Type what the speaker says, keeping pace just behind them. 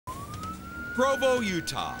Provo,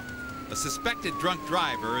 Utah. A suspected drunk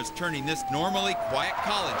driver is turning this normally quiet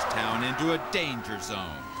college town into a danger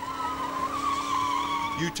zone.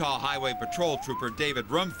 Utah Highway Patrol Trooper David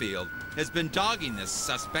Rumfield has been dogging this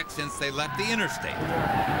suspect since they left the interstate.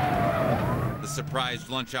 The surprised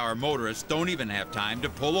lunch hour motorists don't even have time to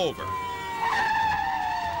pull over.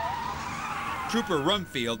 Trooper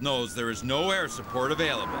Rumfield knows there is no air support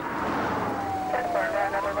available.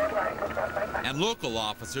 And local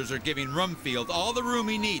officers are giving Rumfield all the room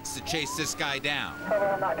he needs to chase this guy down.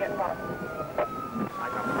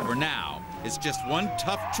 For now, it's just one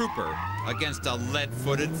tough trooper against a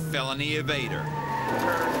lead-footed felony evader.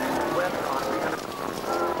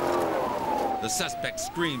 The suspect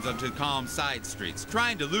screams onto calm side streets,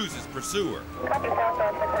 trying to lose his pursuer.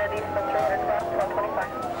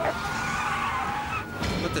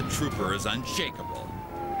 But the trooper is unshakable.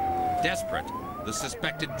 Desperate, the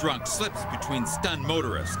suspected drunk slips between stunned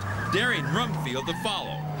motorists, daring Rumfield to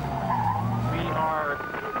follow. We are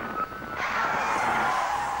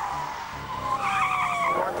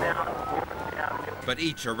northbound. But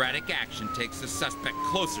each erratic action takes the suspect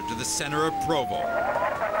closer to the center of Provo.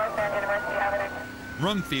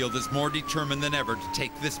 Rumfield is more determined than ever to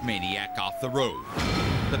take this maniac off the road.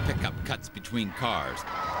 The pickup cuts between cars.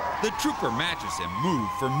 The trooper matches him move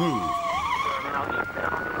for move.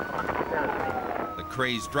 The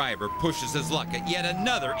crazed driver pushes his luck at yet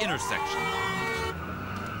another intersection.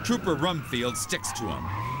 Trooper Rumfield sticks to him,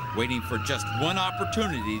 waiting for just one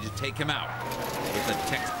opportunity to take him out with a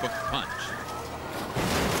textbook punch.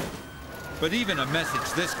 But even a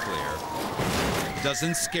message this clear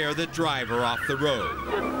doesn't scare the driver off the road.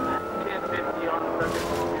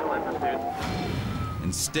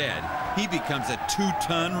 Instead, he becomes a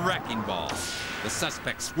 2-ton wrecking ball. The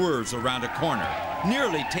suspect swerves around a corner,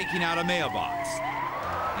 nearly taking out a mailbox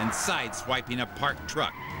and sideswiping a parked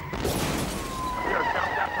truck.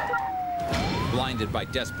 Blinded by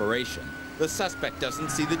desperation, the suspect doesn't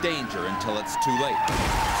see the danger until it's too late.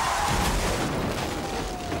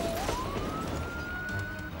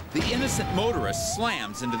 The innocent motorist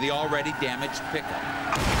slams into the already damaged pickup.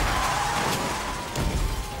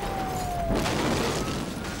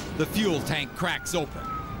 The fuel tank cracks open.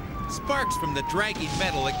 Sparks from the dragging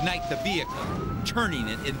metal ignite the vehicle, turning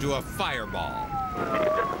it into a fireball.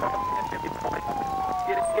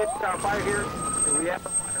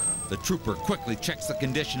 The trooper quickly checks the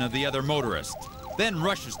condition of the other motorist, then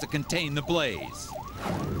rushes to contain the blaze.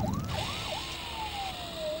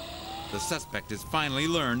 The suspect has finally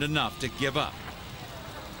learned enough to give up.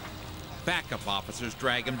 Backup officers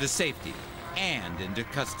drag him to safety and into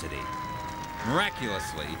custody.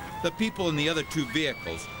 Miraculously, the people in the other two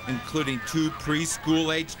vehicles, including 2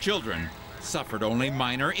 preschool-aged children, suffered only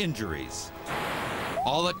minor injuries.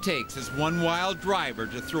 All it takes is one wild driver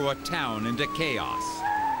to throw a town into chaos.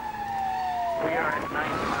 We are at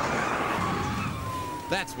 90 miles.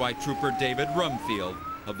 That's why Trooper David Rumfield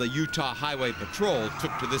of the Utah Highway Patrol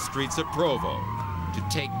took to the streets of Provo to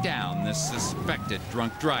take down this suspected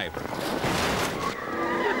drunk driver.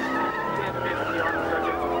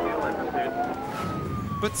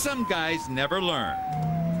 But some guys never learn.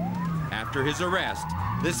 After his arrest,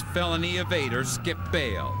 this felony evader skipped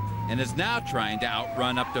bail and is now trying to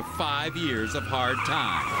outrun up to 5 years of hard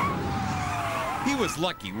time. He was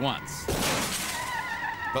lucky once.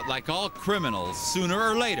 But like all criminals, sooner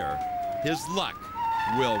or later, his luck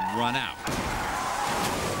will run out.